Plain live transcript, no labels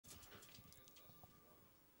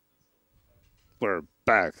We're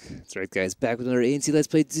back. That's right, guys. Back with another ANC Let's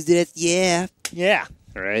Play. Yeah. Yeah.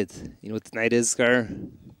 All right. You know what tonight is, Scar?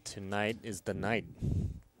 Tonight is the night.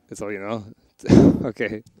 That's all you know?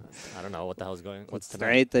 Okay. I don't know what the hell's going on. What's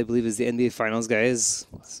tonight? Tonight, I believe, is the NBA Finals, guys.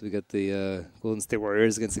 So we got the Golden State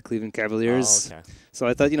Warriors against the Cleveland Cavaliers. Oh, okay. So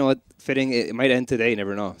I thought, you know what? Fitting, it might end today. You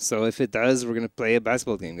never know. So if it does, we're going to play a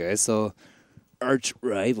basketball game, guys. So arch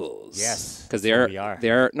rivals. Yes. Because we are. They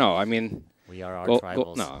are. No, I mean. We are arch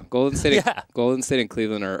rivals. No, Golden State, Yeah. Golden State and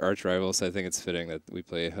Cleveland are arch rivals. So I think it's fitting that we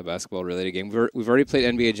play a basketball-related game. We've already played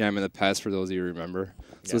NBA Jam in the past, for those of you who remember.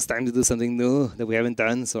 So it's time to do something new that we haven't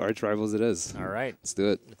done. So arch rivals it is. All right. Let's do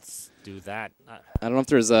it. Let's do that. I don't know if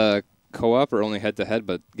there's a co-op or only head-to-head,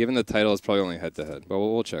 but given the title, it's probably only head-to-head. But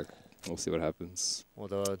we'll check. We'll see what happens. Well,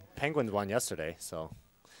 the Penguins won yesterday, so.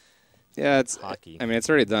 Yeah, it's hockey. I mean, it's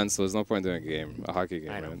already done, so there's no point doing a hockey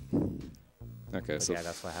game, I know. right? Okay, But so yeah,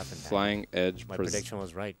 that's what happened. Flying Edge. My prediction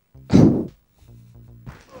was right.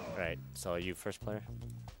 Right. So you first player?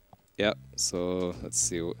 Yep. So let's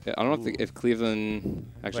see. I don't know if Cleveland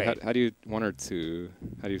actually. How do you 1 or 2?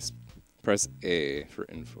 How do you press A for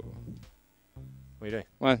info? What are you doing?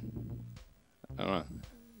 What? I don't know.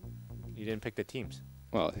 You didn't pick the teams.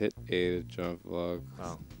 Well, hit A to jump, block.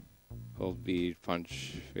 Oh. Hold B,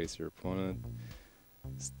 punch, face your opponent.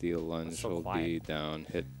 Steal, lunge, so hold quiet. B, down,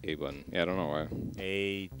 hit A button. Yeah, I don't know why.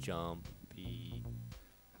 A, jump, B.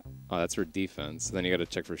 Oh, that's for defense. Then you got to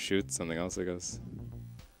check for shoot, something else, I guess.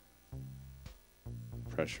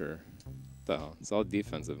 Pressure. The hell? It's all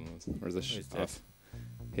defensive moves. Where's the shoot off?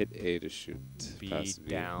 Hit A to shoot. B Pass B.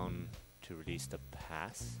 down to release the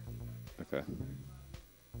pass. Okay.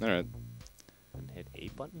 All right. And hit A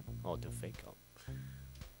button? Oh, to fake out.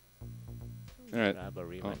 All right. Grab a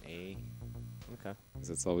rerun A. Okay.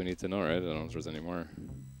 That's all we need to know, right? I don't know if there's any more.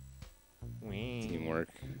 Wee. Teamwork,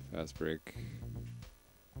 fast break.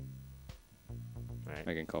 Right.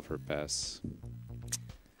 I can call for a pass.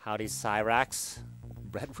 Howdy, Cyrax.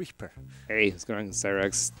 Red Reaper. Hey, what's going on,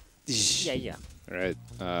 Cyrax? Yeah. All right.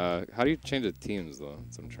 How do you change the teams, though?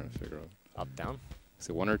 That's what I'm trying to figure out. Up, down?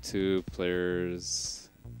 So 1 or 2 players.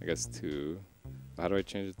 I guess 2. How do I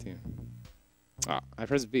change the team? Ah, I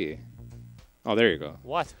press B. Oh, there you go.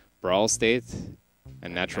 What? Brawl State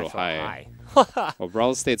and Natural High. Well,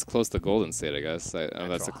 Brawl State's close to Golden State, I guess.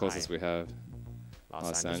 That's the closest we have.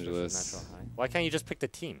 Los Angeles. Natural High. Why can't you just pick the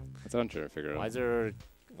team? That's what I'm trying to figure out.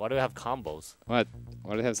 Why do we have combos? What?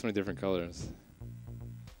 Why do they have so many different colors?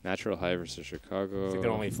 Natural High versus Chicago. I think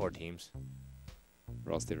there are only 4 teams.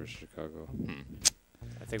 Brawl State versus Chicago.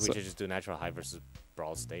 I think we should just do Natural High versus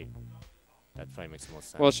Brawl State. That probably makes the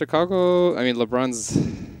most sense. Well, Chicago, I mean, LeBron's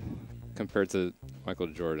compared to Michael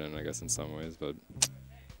Jordan, I guess, in some ways, but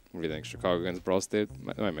what do you think? Chicago against Brawl State?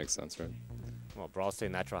 That might make sense, right? Well, Brawl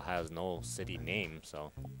State Natural High has no city name,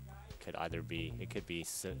 so it could be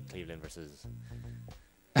Cleveland versus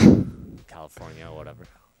California or whatever.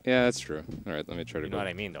 Yeah, that's true. All right, let me try to You know what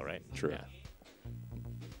I mean, though, right? True. Yeah.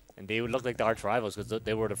 And they would look like the arch rivals because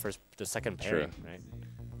they were the second pairing, right?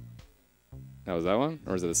 That was that one?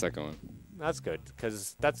 Or was it the second one? That's good,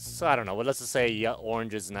 because that's, I don't know. Well, let's just say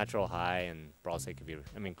Orange is Natural High and Brawl State could be,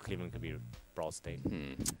 Cleveland could be Brawl State.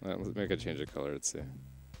 Let's make a change of color. Let's see.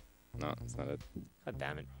 No, it's not it. God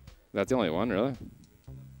damn it. That's the only one, really?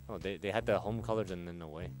 Oh, they had the home colors and then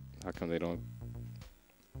away. How come they don't?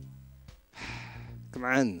 Come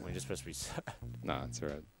on. We just press reset. Nah, it's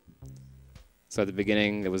alright. So at the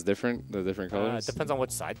beginning, it was different? The different colors? It depends on which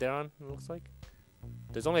side they're on, it looks like.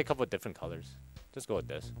 There's only a couple of different colors. Just go with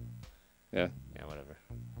this. Yeah. Yeah, whatever.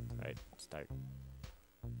 Alright, start.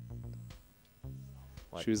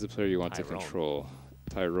 What? Choose the player you want to control.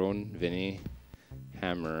 Tyrone, Vinny,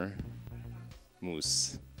 Hammer,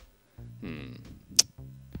 Moose.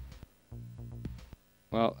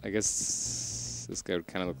 Well, I guess this guy would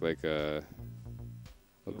kind of look like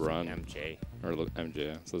LeBron. Like MJ. Or MJ,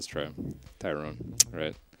 yeah. So let's try him. Tyrone. All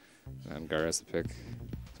right. And Gar has to pick.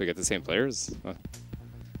 So we get the same players? Are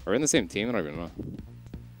we in the same team? I don't even know.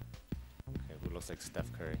 Okay, who looks like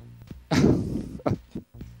Steph Curry?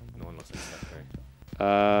 No one looks like Steph Curry.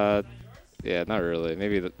 Yeah, not really.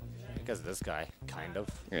 Maybe I guess this guy, kind of.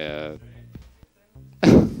 Yeah.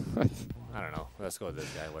 I don't know. Let's go with this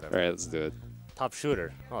guy, whatever. All right, let's do it. Top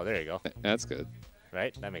shooter. Oh, there you go. That's good.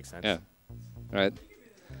 Right? That makes sense. Yeah. All right.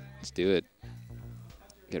 Let's do it.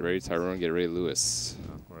 Get ready, Tyrone. Get ready, Lewis.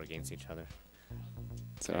 Oh, we're against each other.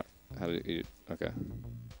 So, how do you... Okay.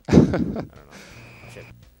 I don't know. Shit.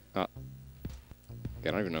 I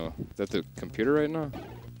don't even know. Is that the computer right now?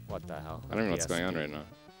 What the hell? I don't even know what's going on right now.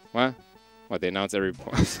 What? What, they announce every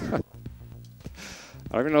point? I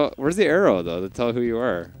don't even know. Where's the arrow, though, to tell who you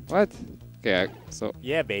are? What? Okay, so...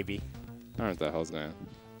 Yeah, baby. don't know what the hell's going on.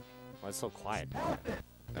 Why is it so quiet?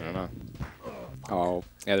 I don't know. Oh,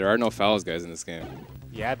 yeah, there are no fouls, guys, in this game.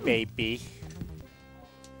 Yeah, baby.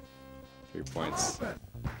 3 points.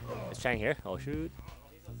 Is Chang here? Oh, shoot.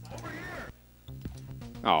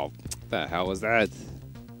 Oh, what the hell was that?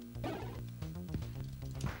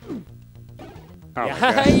 Oh yeah, my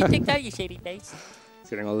god. you take that, you shady face. He's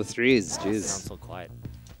getting all the threes, jeez. Sounds so quiet.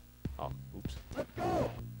 Oh, oops.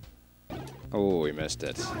 Oh, we missed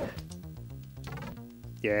it.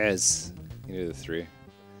 Yes. You do the 3. Man,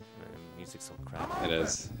 music's so crap. It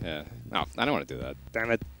is, yeah. No, I don't want to do that.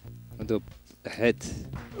 Damn it. I want to do a hit.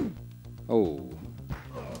 Oh.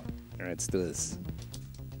 Alright, let's do this.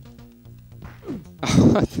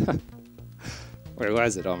 Where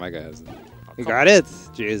was it? Oh, my god. Oh, You got it?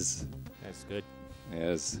 Jeez. That's good.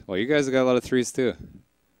 Yes. Well, you guys have got a lot of threes, too.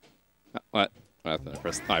 What? What happened?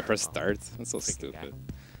 I pressed start? That's so stupid.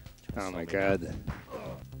 Oh, my god.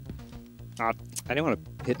 Oh, I didn't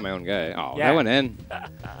want to hit my own guy. Oh, Yeah. that went in.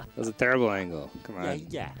 That was a terrible angle. Come on.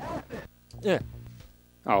 Yeah. Oh.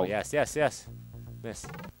 Oh, yes, yes, yes. Miss.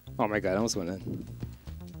 Oh my god, I almost went in.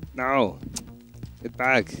 No! Get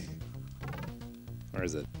back! Where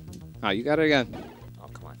is it? Oh, you got it again. Oh,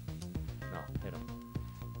 come on. No, hit him.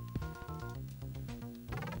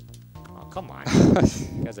 Oh, come on.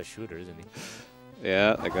 He guy's a shooter, isn't he?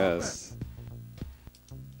 Yeah, I guess.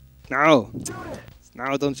 No!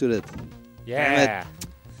 No, don't shoot it. Yeah.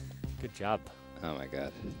 Good job. Oh my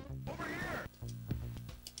god.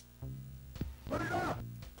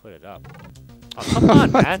 Put it up. Oh, come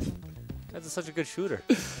on, man. That's such a good shooter.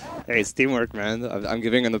 Hey, it's teamwork, man. I'm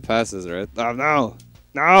giving him the passes, right? Oh no!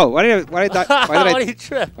 No! Why did I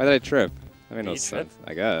trip? Why did I trip? I mean, no You sense.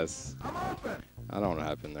 I guess. I don't know what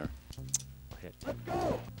happened there. Oh, shit.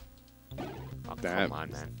 Oh, Damn. come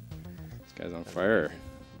on, man. This guy's on fire.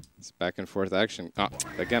 It's back and forth action. Oh,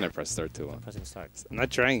 again I pressed start too long. Pressing start. I'm not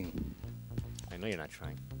trying. I know you're not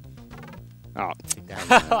trying. Oh. Take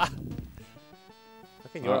that.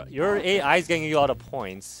 Look, your AI's getting you all the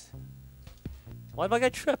points. Why did my guy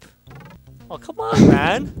trip? Oh, come on,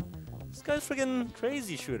 man. This guy's freaking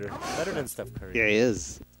crazy shooter. Better than Steph Curry. Yeah, he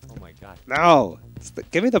is. Oh my god. No!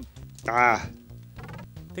 Give me the... Ah!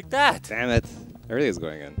 Take that. Damn it. Everything's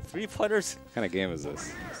going in. 3-pointers. What kind of game is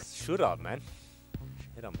this? Shoot up, man.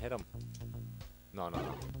 Hit him, hit him. No, no,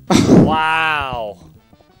 no. Wow.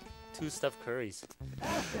 2 Steph Currys.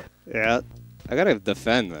 Yeah. I gotta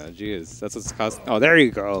defend, man. Jeez. That's what's cost. Oh, there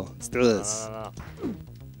you go. Let's do this.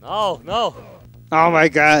 No, no. Oh my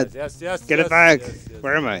god. Yes, yes. Get yes, it back. yes, yes.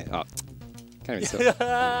 Where am I? Oh. Can't even see.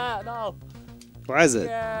 No. Why is it?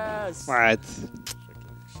 Yes. What?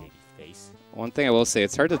 Freaking shady face. One thing I will say,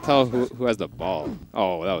 it's hard to tell who has the ball.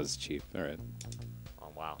 Oh, that was cheap. Alright.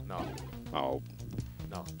 Oh, wow. No. Oh.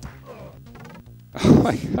 No. Oh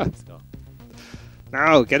my god. Let's go.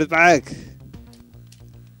 No, get it back.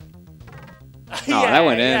 Oh, that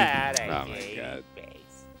went in. Yeah, Oh my god.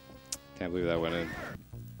 Face. Can't believe that went in.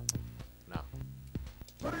 No.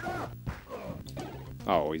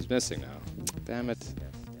 Oh, he's missing now. Damn it. Yes,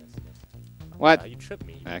 yes, yes. What? You tripped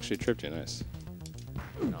me. I actually tripped you. Nice.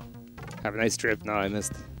 No. Have a nice trip. No, I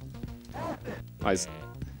missed. Yeah.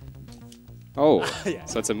 Oh, Yeah.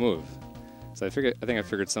 so it's a move. So I think I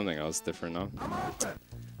figured something else different now.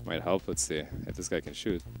 Might help. Let's see if this guy can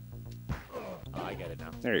shoot. Oh, I get it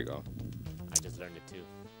now. There you go. I just learned it too.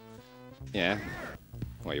 Yeah.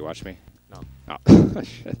 What, you watch me? No. Oh,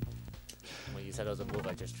 shit. When you said it was a move,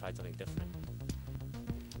 I just tried something different.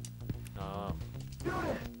 No.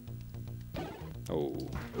 Oh.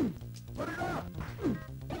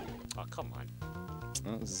 Oh, come on.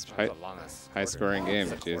 Well, this is That was the longest high quarter. scoring game.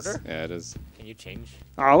 Is it a Jeez. quarter? Yeah, it is. Can you change?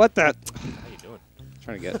 Oh, what the? How you doing?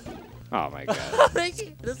 Trying to get. Oh my god. This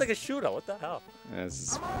is like a shootout. What the hell? Yeah, this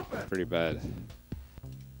is pretty bad.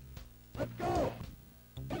 Oh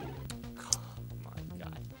my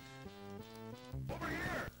god.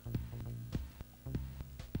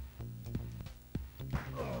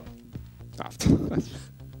 Oh.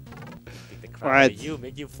 Beat the crap out of you,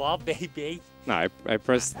 make you fall, baby. No, I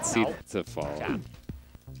pressed C Ow. to fall. Jab.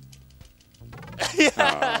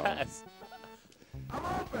 Yes.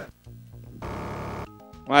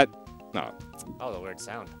 What? No. That was a weird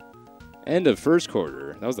sound. End of first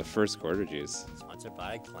quarter. That was the first quarter, jeez. Sponsored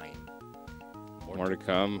by Claim. More to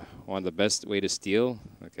come. Want the best way to steal?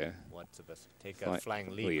 Okay. What's the best? Take a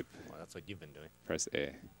flying leap. Well, that's what you've been doing. Press A.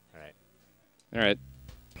 All right. All right.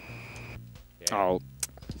 Yeah. Oh,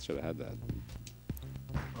 should have had that.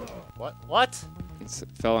 What? What? It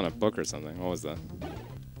fell on a book or something. What was that?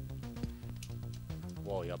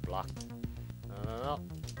 Whoa, you're blocked. No.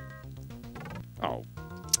 Oh.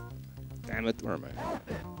 Damn it. Where am I?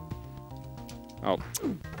 Oh.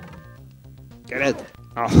 Get it!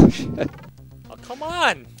 Oh, shit. Oh, come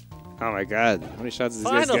on! Oh my god. How many shots does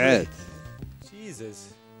Finally. this guy get?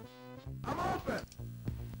 Jesus.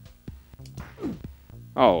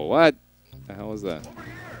 Oh, what? The hell was that?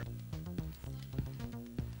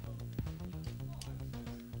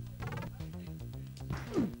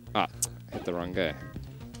 Ah, hit the wrong guy.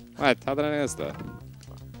 What? How did I miss that?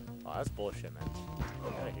 Oh, that's bullshit, man.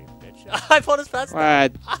 Get out of here, bitch. I thought it's fast.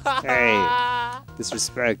 What? Hey.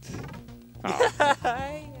 Disrespect. Oh,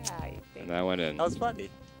 and that went in. That was funny.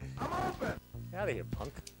 Get out of here,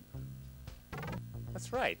 punk.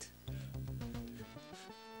 That's right.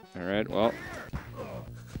 Alright, well.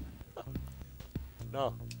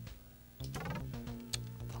 No.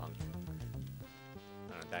 Punk.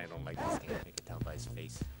 I don't like this game. You can tell by his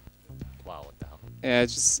face. Wow, what the hell? Yeah,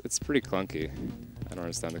 it's pretty clunky. I don't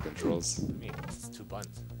understand the controls. I mean, it's 2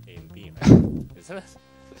 buttons. A and B, right? Isn't it?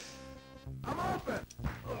 Punk.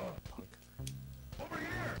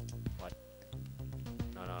 What?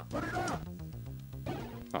 No.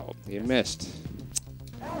 Oh, you missed.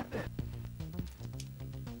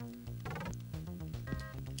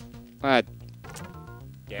 What?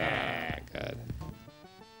 Yeah. Oh, God.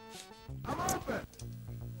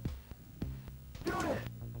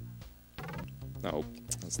 Nope,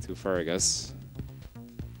 that's too far, I guess.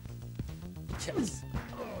 Yes.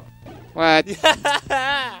 What?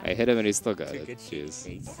 I hit him and he still got it. Good Jeez.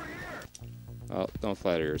 face. Oh, don't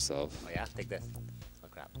flatter yourself. Oh yeah, take this. Oh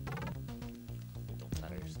crap. Don't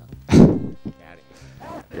flatter yourself. Get out of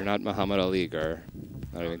here. You're not Muhammad Ali, Gar.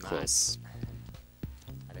 Not even I'm close.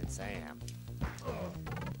 I didn't say I am.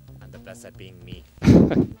 I'm the best at being me.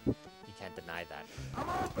 You can't deny that.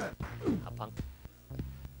 A punk.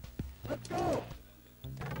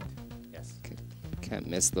 Yes. Can't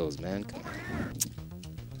miss those, man. Come on.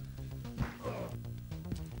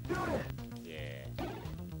 Yeah.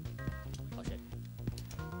 Oh shit.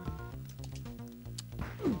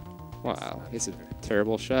 Wow, he's a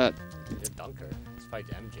terrible shot. He's a dunker. It's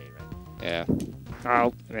probably MJ, right? Yeah.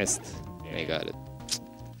 Oh, missed. Yeah. And he got it.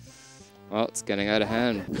 Well, it's getting out of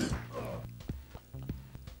hand.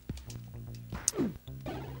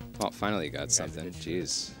 Oh, finally got Guy's a something. good shooter.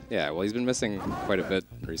 Jeez. Yeah, well, he's been missing quite a bit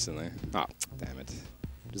recently. Oh, damn it.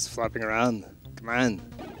 Just flopping around. Come on.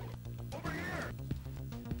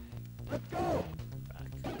 Back.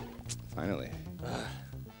 Finally.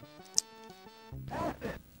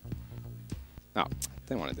 Oh,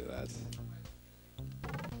 didn't want to do that.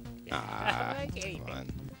 Ah, come on.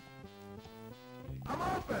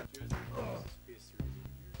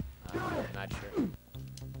 Not sure.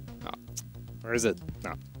 Where is it?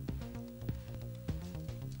 No.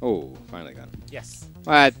 Oh, finally got him. Yes.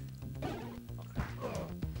 What? Okay.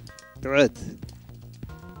 Do it.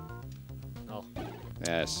 No.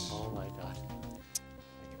 Yes. Oh my god.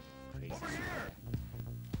 Crazy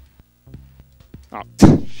shit. Oh,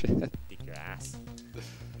 shit. Dick your ass.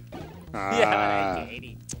 Ah. Yeah,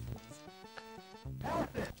 80.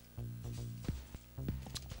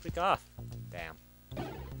 Freak off. Damn.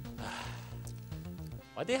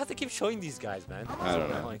 Why do they have to keep showing these guys, man? I don't So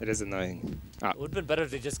know. annoying. It is annoying. Ah. It would have been better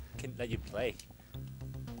if they just can let you play.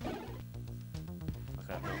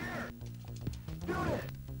 Okay, no.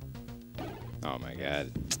 Oh my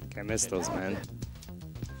god. Can't miss those, man.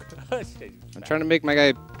 Shit, I'm trying to make my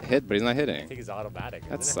guy hit, but he's not I hitting. think it's automatic.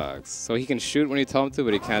 That isn't sucks. So he can shoot when you tell him to,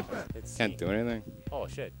 but he can't it? It's can't C. do anything. Oh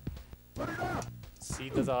shit. C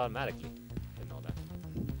does it automatically. Didn't know that.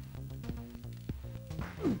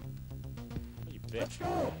 Oh, you bitch.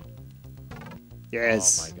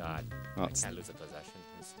 Yes. Oh my god. Oh, I it's- can't lose a possession.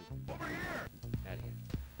 That's stupid. Out of here.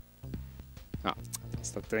 oh,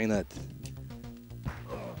 stop doing that.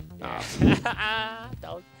 Ah.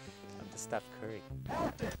 Don't. I'm the Steph Curry.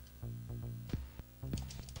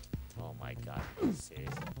 Oh my god.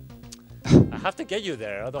 Serious. I have to get you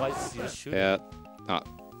there, otherwise you shoot. Yeah. Oh. All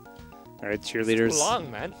right, cheerleaders. Too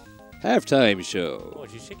long, man. Halftime show. Oh,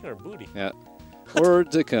 she's shaking her booty. Yeah. More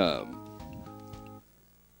to come.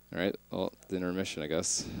 All right. Well, the intermission, I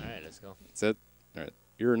guess. All right, let's go. That's it. All right.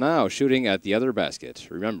 You're now shooting at the other basket.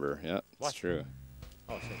 Remember. Yeah, it's What? true.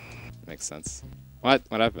 Oh shit. Makes sense. What?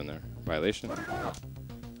 What happened there? Violation? I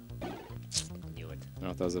Knew it. don't know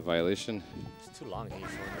if that was a violation. It's too long. He's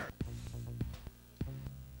showing it.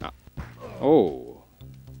 Oh.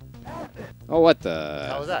 Oh, what the?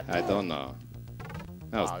 How was that? I don't know.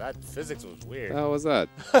 That was. Wow, that physics was weird. How was that?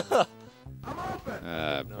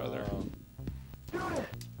 Brother. No.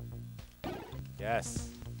 Yes.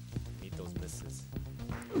 Need those misses.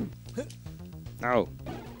 No.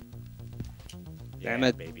 Yeah, Damn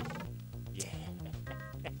it. baby. Yeah.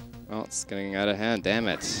 Well, it's getting out of hand. Damn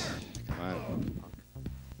it. Come on.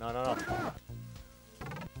 No, no, no.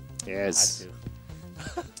 Yes.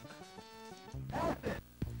 Had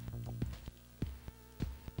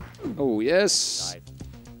Oh, yes. Died.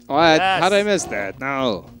 What? Yes. How did I miss that?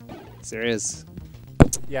 No. Serious.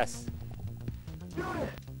 Yes.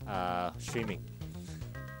 Streaming.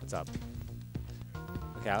 What's up?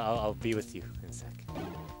 Okay, I'll be with you in a sec.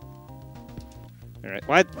 Alright.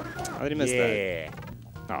 What? How did I miss that? Yeah.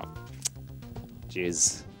 Oh.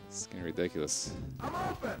 Jeez. It's getting ridiculous.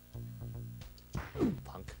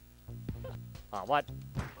 Punk. Oh, what?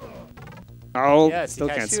 Oh, Yes, still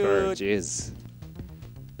you can't shoot. score. Jeez.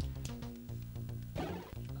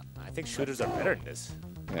 I think shooters are better in this.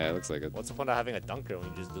 Yeah, it looks like it. What's the point of having a dunker when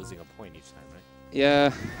you're just losing a point each time, right?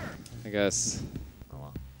 Yeah, I guess. Oh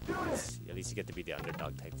well. At least you get to be the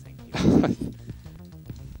underdog type thing.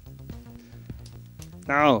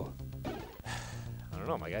 No. I don't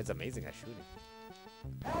know, my guy's amazing at shooting.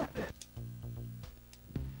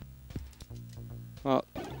 Well,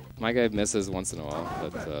 my guy misses once in a while,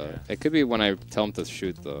 but it could be when I tell him to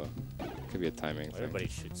shoot, though. It could be a timing thing. Everybody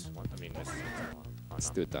shoots one. I mean, misses once in a while. Oh, Let's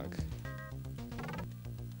no. do a dunk.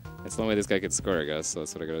 It's the only way this guy can score, I guess, so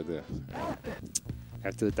that's what I gotta do. Right. I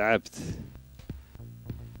have to adapt.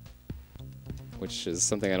 Which is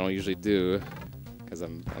something I don't usually do, because I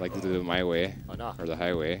like to do it my way, Oh no. or the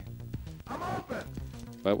highway.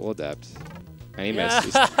 But we'll adapt. And he Yes!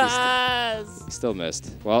 missed. He still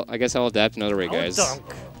missed. Well, I guess I'll adapt another way, guys. Dunk.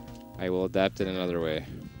 I will adapt in another way.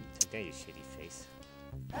 Take that, you shitty face.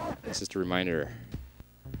 It's just a reminder.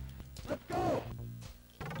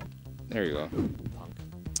 There you go. Punk.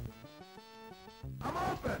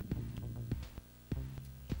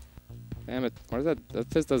 Damn it! What is that? That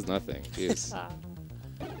fist does nothing. Jeez.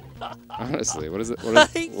 Honestly, what is it?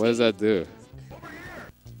 What does that do?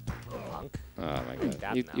 Punk. Oh my god!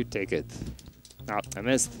 Dab You, now. you take it. Oh, I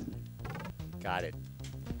missed. Got it.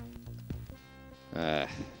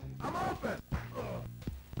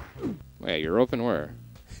 Wait, you're open where?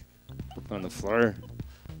 Open on the floor?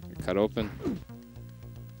 You're cut open?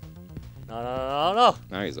 No, no, no, no, no.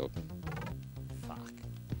 Now he's open. Fuck.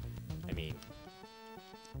 I mean.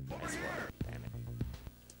 Nice one. Damn it.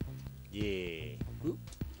 Yeah. Oop.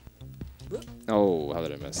 Oop. Oh, how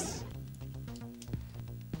did I miss?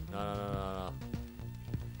 No, no, no, no, no.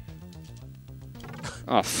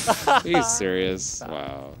 Oh, he's serious?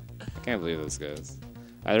 Wow. I can't believe this, guys.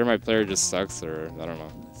 Either my player just sucks or I don't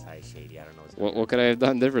know. That's high shady. I don't know what's What could I have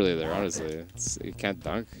done differently there, honestly? You can't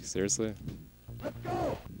dunk? Seriously?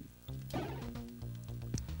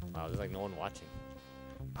 Wow, there's like no one watching.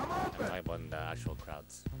 I'm talking about the actual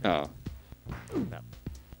crowds. Oh. Yep.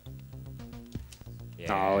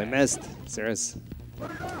 Yeah. Oh, he missed. Serious? Oh,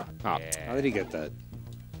 Yeah. how did he get that?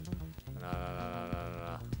 No, no, no, no,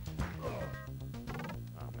 no, no.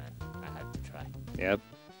 Oh man, I had to try. Yep.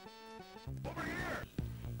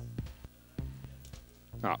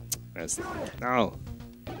 Oh, missed. No.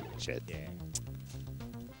 Shit. Yeah.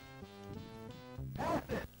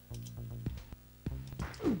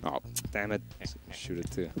 Oh, damn it. Shoot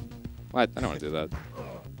it too. What? I don't want to do that.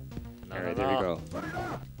 No, Alright, no, there we no. go.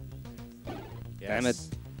 Yes. Damn it.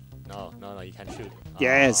 No, no, no, you can't shoot.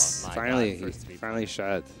 Yes! Oh, my Finally. God, He first 3 finally points.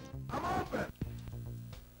 shot.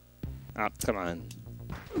 Oh, come on.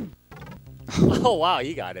 Oh wow,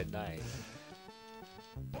 you got it. Nice.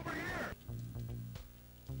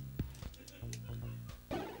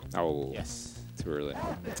 Oh. Yes. Too early.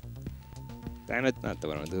 Damn it. Not the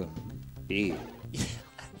one I want to do. B.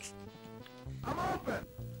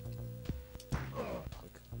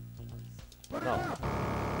 No.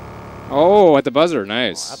 Oh, at the buzzer. Oh,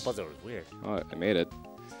 Nice. that buzzer was weird. Oh, I made it.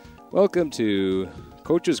 Welcome to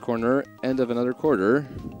Coach's Corner, end of another quarter.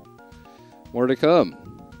 More to come.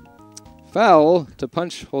 Foul to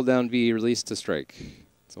punch, hold down B, release to strike.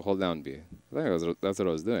 So hold down B. I think that's what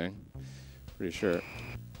I was doing. Pretty sure.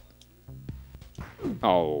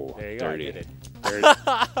 Oh, There you go. dirty. I did it.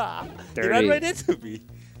 Dirty. You ran right into me.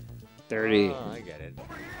 Dirty. Oh, I get it.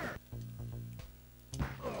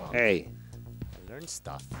 Hey. I learned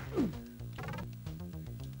stuff.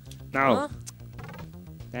 No. Huh?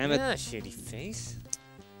 Damn it. Yeah, shitty face.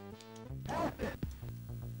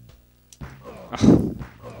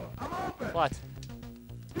 What?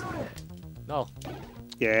 No.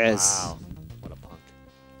 Yes. Wow. What a punk.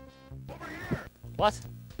 What?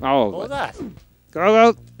 Oh. What was that?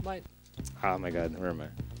 Go, go. My. Oh my god, where am I?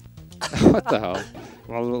 What the hell?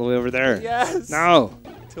 I'm all the way over there. Yes. No.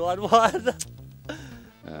 2-on-1. Oh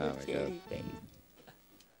my god. Shitty face.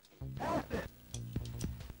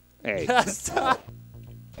 Hey. Yes.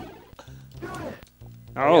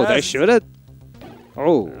 Oh, did I Yes. shoot it?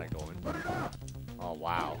 Oh. Where am I going? Oh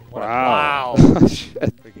wow. What Wow. A, wow.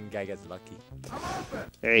 Shit. Freaking guy gets lucky.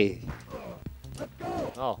 Hey.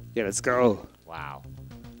 Oh. Yeah, let's go. Wow.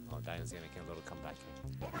 Oh, Diane's gonna make a little comeback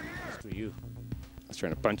here. Screw you. I was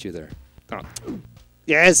trying to punch you there. Oh.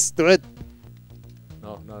 Yes, do it.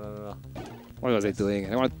 No. What was I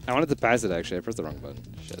doing? I wanted to pass it actually. I pressed the wrong button.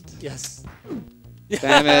 Shit. Yes.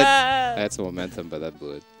 Damn it. I had some momentum, but that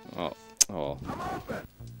blew it. Oh. Oh.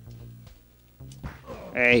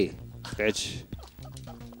 Hey, bitch.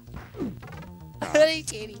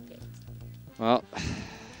 Well,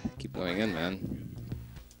 keep going in, man.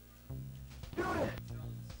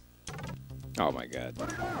 Oh my god.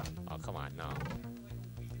 Oh, come on, no.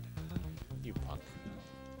 You punk.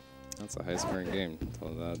 That's a high scoring game. Tell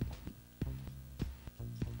them that.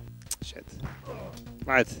 Shit.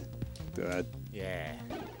 What? Do that. Yeah.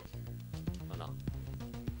 Oh, no.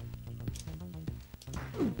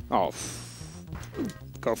 Oh.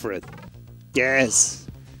 Go for it. Yes.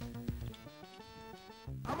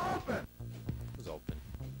 Who's open?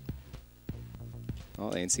 Oh,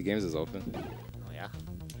 ANC Games is open. Oh, yeah?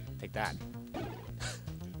 Take that.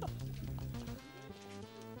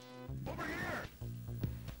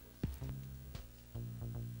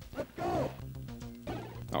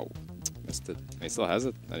 Oh, missed it. He still has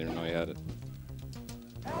it? I didn't even know he had it.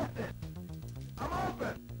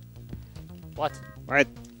 What? What?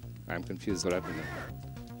 I'm confused. What happened there?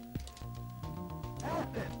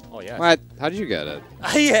 Oh, yeah. What? How did you get it?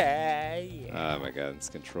 Yeah. Oh my god, it's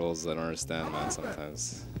controls I don't understand, man,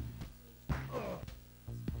 sometimes.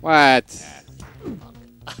 What? Punk.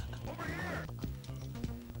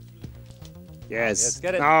 Yes. Yes,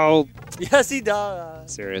 get it. No. Yes, he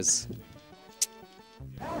does. Serious.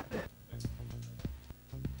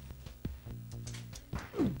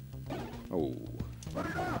 Oh.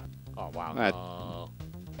 Oh, wow. What? No.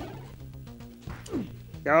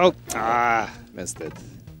 Go. Ah, missed it.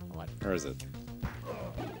 What? Where is it?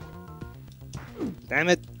 Damn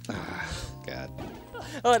it. Ah, god.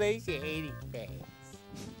 Oh, they say 80 days.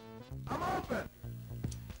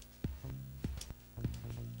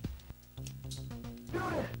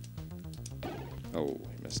 Oh,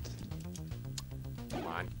 he missed. Come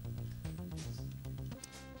on.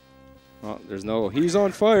 Well, there's no he's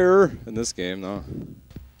on fire in this game, no.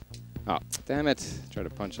 Oh, damn it. Tried to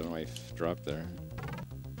punch it on my drop there.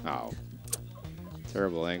 Oh.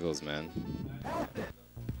 Terrible angles, man.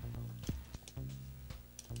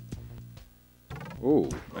 Ooh,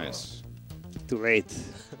 nice. Too late.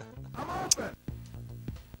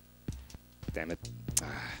 Damn it.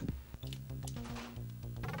 Ah.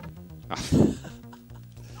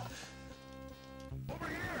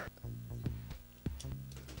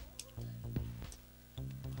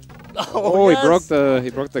 Oh, yes. he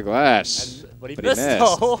broke the glass. But he missed,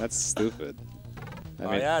 though. That's stupid.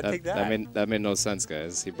 Yeah, take that. That made no sense,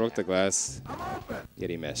 guys. He broke the glass, yet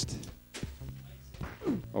he missed.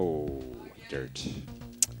 Oh, dirt.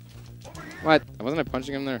 What? Wasn't I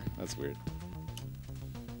punching him there? That's weird.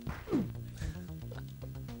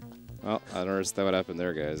 Well, I don't understand what happened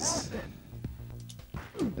there, guys.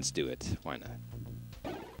 Let's do it. Why not?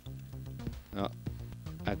 Well,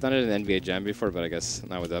 I've done it in NBA Jam before, but I guess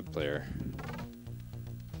not with that player.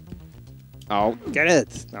 Oh, get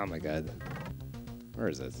it! Oh my god. Where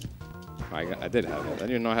is it? Oh, I did have it. I didn't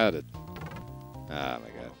even know I had it. Ah, my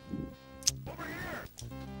god.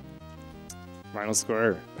 Final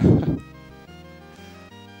score.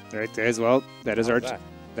 Alright, guys. Well, that is our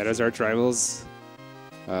tribals.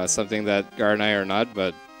 Something that Gar and I are not,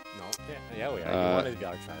 but No. Yeah, we are. You wanted to be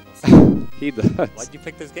our tribals. he does. Why'd you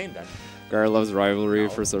pick this game then? Gar loves rivalry No.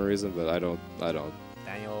 for some reason, but I don't.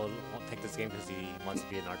 Daniel won't pick this game because he wants to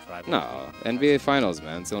be in our tribal. No, NBA Finals,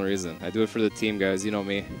 man. It's the only reason. I do it for the team, guys. You know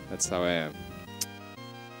me. That's how I am.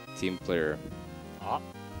 Team player. Oh.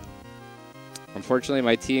 Unfortunately,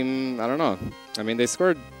 my team, I don't know. I mean, they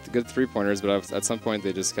scored good three-pointers, but at some point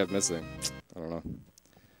they just kept missing. I don't know.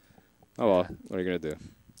 Oh well, what are you going to do?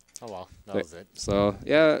 Oh well, that was it. So,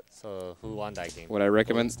 yeah. So, who won that game? Would I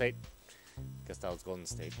recommend? Golden State? Guess that was Golden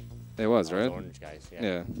State. It was, That right? was Orange guys, yeah.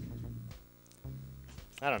 Yeah.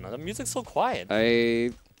 I don't know. The music's so quiet.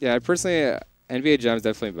 I personally, NBA Jam is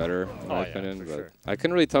definitely better, in my opinion. for But sure. I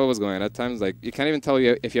couldn't really tell what was going on. At times, like, you can't even tell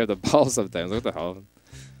if you have the ball sometimes. What the hell?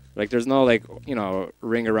 Like, there's no, like, you know,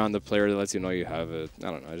 ring around the player that lets you know you have it.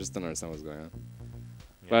 I don't know. I just don't understand what's going on.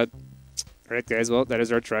 Yeah. But, all right, guys. Well, that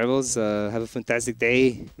is our tribals. Have a fantastic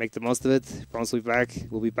day. Make the most of it. Promise we'll be back.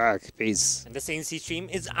 We'll be back. Peace. And this ANC stream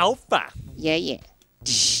is alpha. Yeah, yeah.